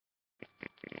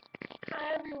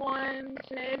everyone.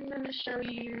 Today I'm going to show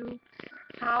you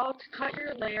how to cut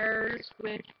your layers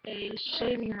with a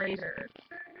shaving razor.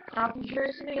 Now, if you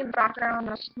hear something in the background,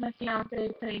 that's my fiance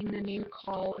playing the new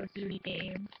Call of Duty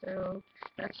game, so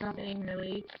that's nothing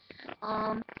really.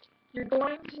 You're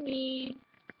going to need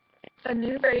a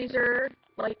new razor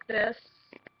like this,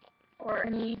 or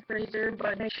any razor,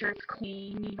 but make sure it's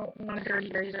clean. You don't want a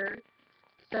dirty razor.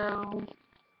 So,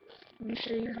 let me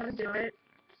show you how to do it.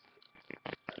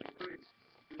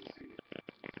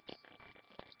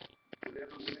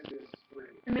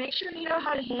 And make sure you know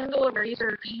how to handle a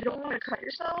razor because you don't want to cut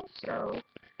yourself. So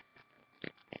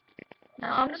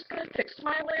now I'm just going to fix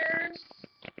my layers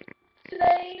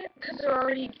today because they're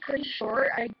already pretty short.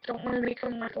 I don't want to make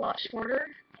them like a lot shorter.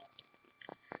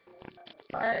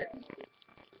 But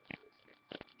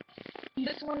you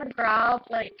just want to grab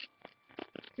like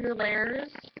your layers.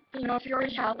 You know, if you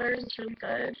already have layers, it's really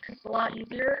good because it's a lot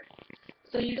easier.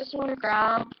 So you just want to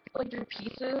grab like your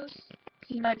pieces.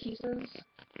 See my pieces?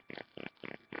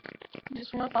 You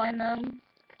just want to find them.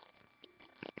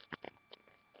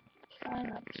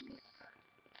 Find that piece.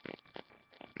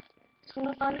 Just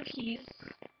want to find a piece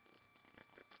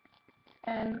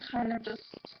and kind of just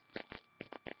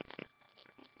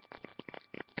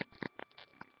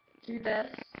do this.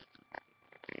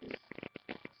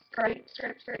 Scrape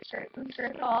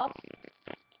it off.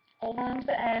 Hold on to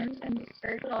the end and just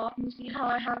scrape it off. And you see how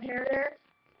I have hair there?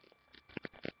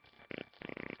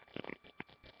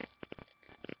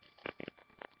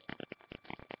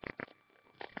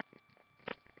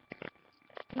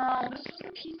 Now, this was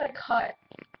the piece I cut.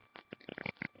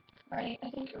 Right? I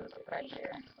think it was right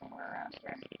here, somewhere around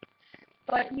here.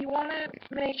 But you want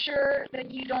to make sure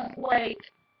that you don't, like,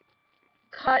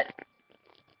 cut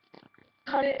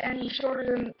it any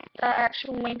shorter than the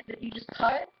actual length that you just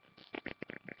cut.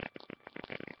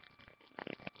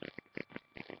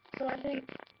 So I think,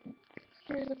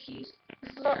 here's a piece.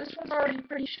 This one's already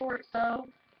pretty short, so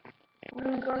we're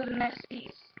going to go to the next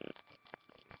piece.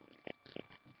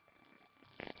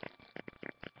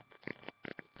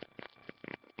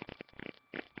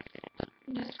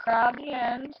 Just grab the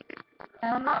end,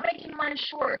 and I'm not making mine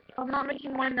short. I'm not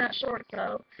making mine that short,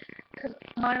 so, because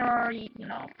mine are already, you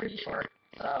know, pretty short,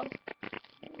 so.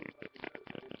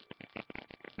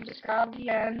 Just grab the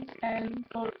end and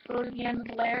go to the end of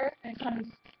the layer and kind of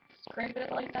scrape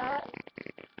it like that.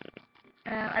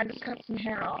 And I just cut some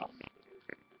hair off.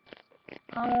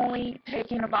 I'm only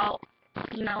taking about,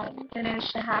 you know, an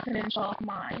inch to half an inch off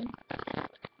mine.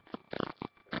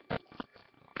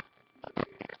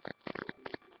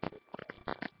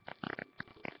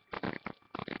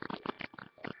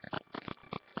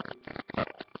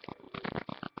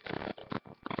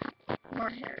 More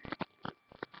hair.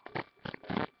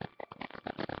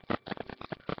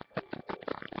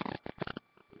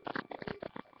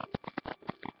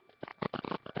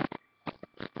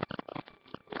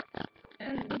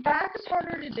 And the back is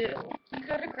harder to do. You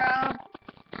gotta grab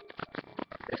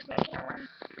this my camera.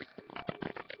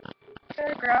 You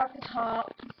gotta grab the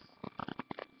top.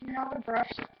 You have a brush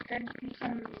that's good. You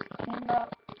can clean it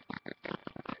up.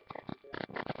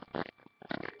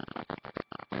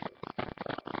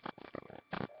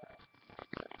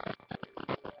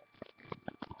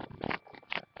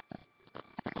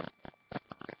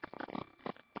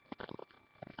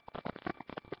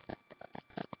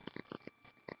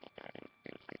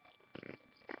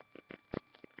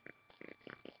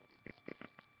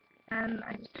 And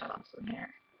I just cut off some hair.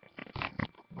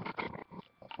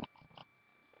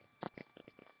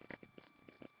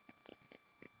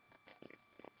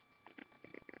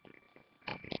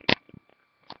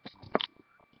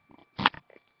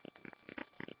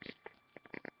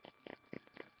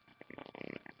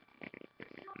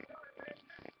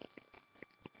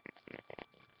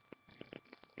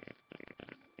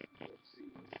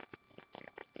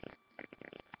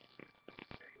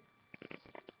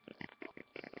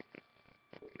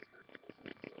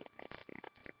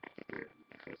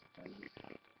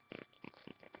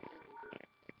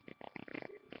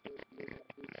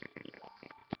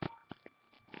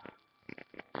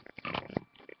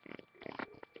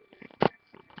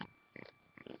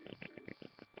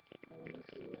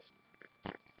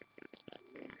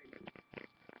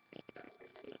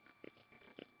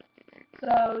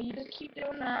 So you just keep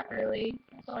doing that, really.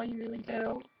 That's all you really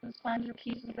do. Just find your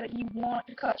pieces that you want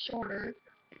to cut shorter.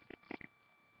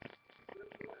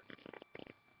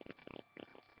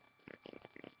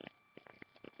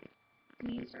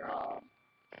 These are all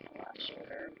a lot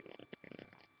shorter.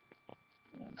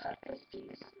 I'm going to cut this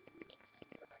piece.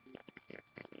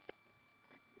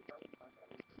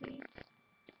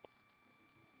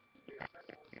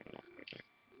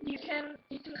 You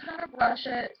you can kind of brush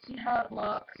it, see how it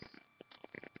looks.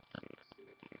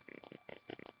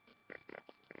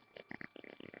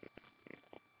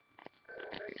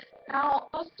 Now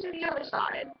let's do the other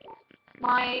side.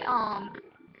 My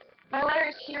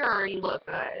layers here already look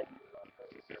good.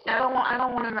 I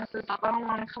don't want to mess this up. I don't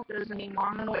want to cut those anymore.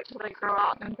 I'm gonna wait till they grow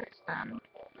out and fix them.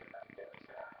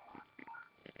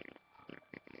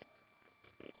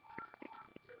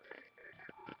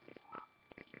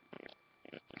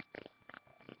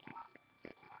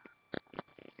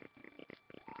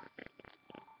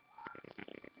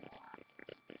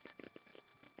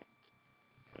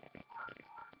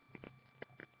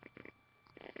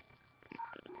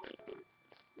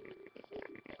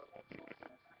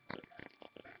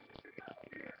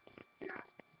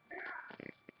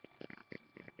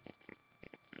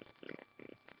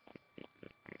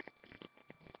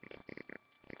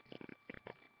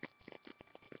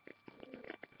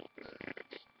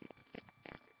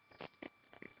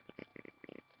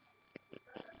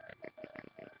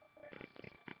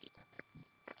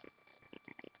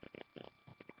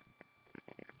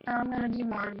 Now I'm gonna do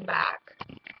more of the back.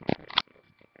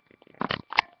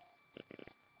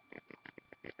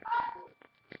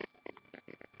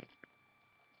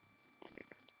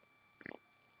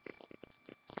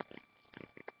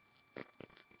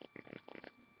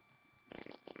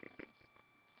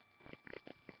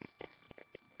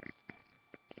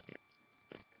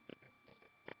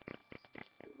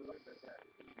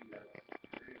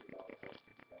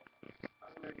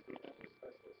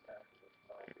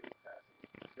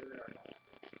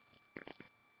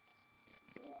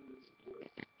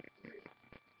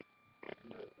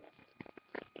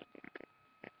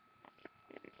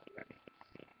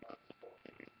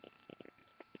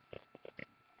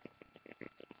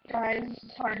 Guys,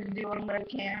 it's hard to do on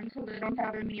webcam because I don't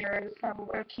have a mirror. I just have a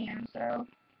webcam, so.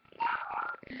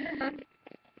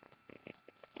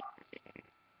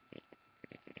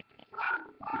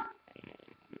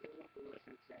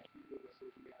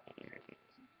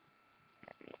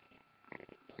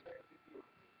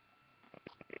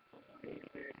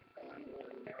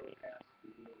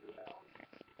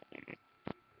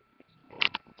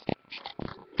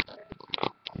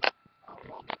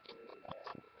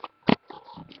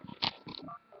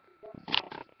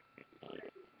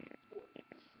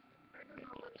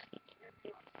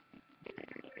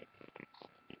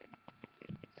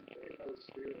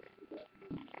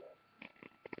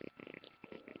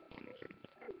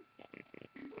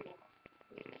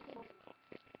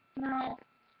 Now,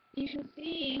 you can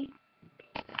see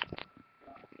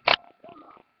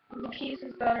the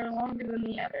pieces that are longer than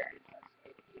the other.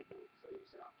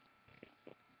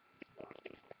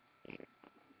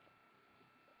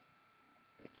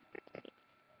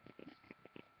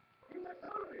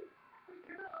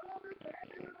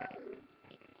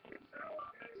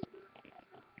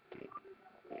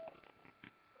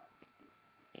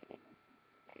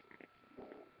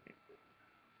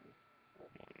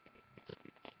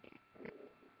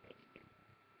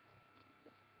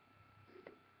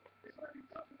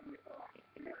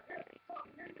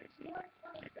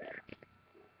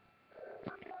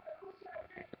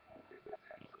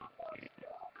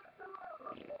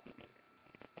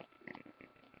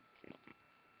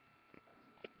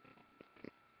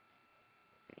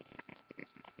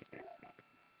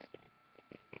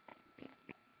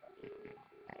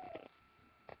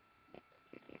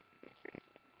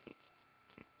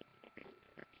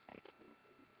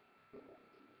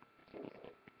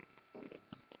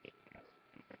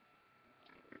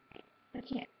 I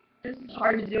can't. This is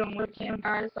hard to do on webcam,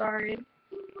 guys, sorry.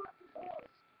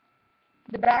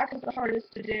 The back is the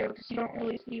hardest to do because you don't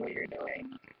really see what you're doing.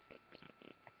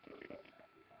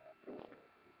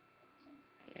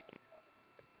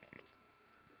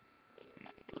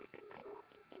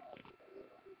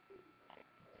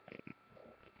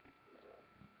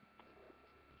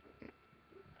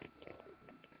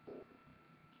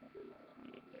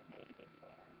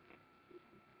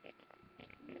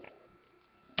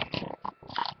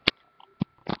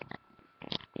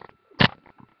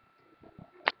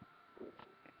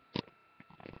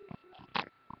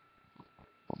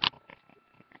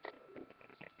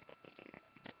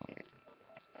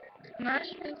 And as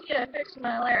you can see, I fixed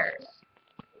my layers.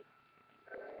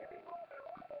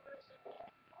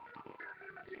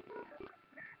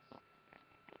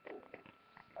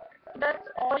 That's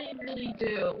all you really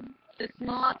do. It's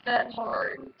not that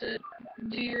hard to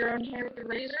do your own hair with a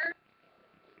razor.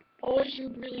 All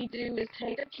you really do is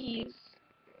take a piece,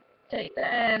 take the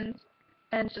end,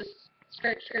 and just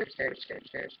scrape, scrape, scrape, scrape,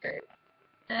 scrape, scrape.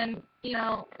 And, you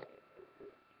know,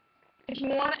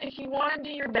 if you want to do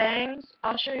your bangs,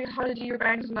 I'll show you how to do your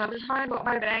bangs another time, but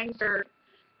my bangs are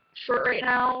short right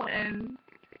now, and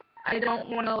I don't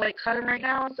want to, like, cut them right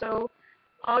now, so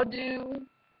I'll do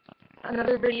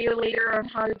another video later on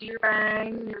how to do your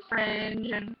bangs and your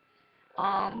fringe and,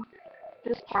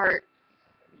 this part.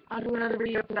 I'll do another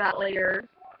video for that later,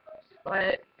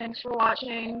 but thanks for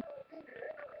watching.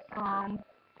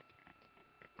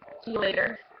 See you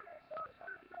later.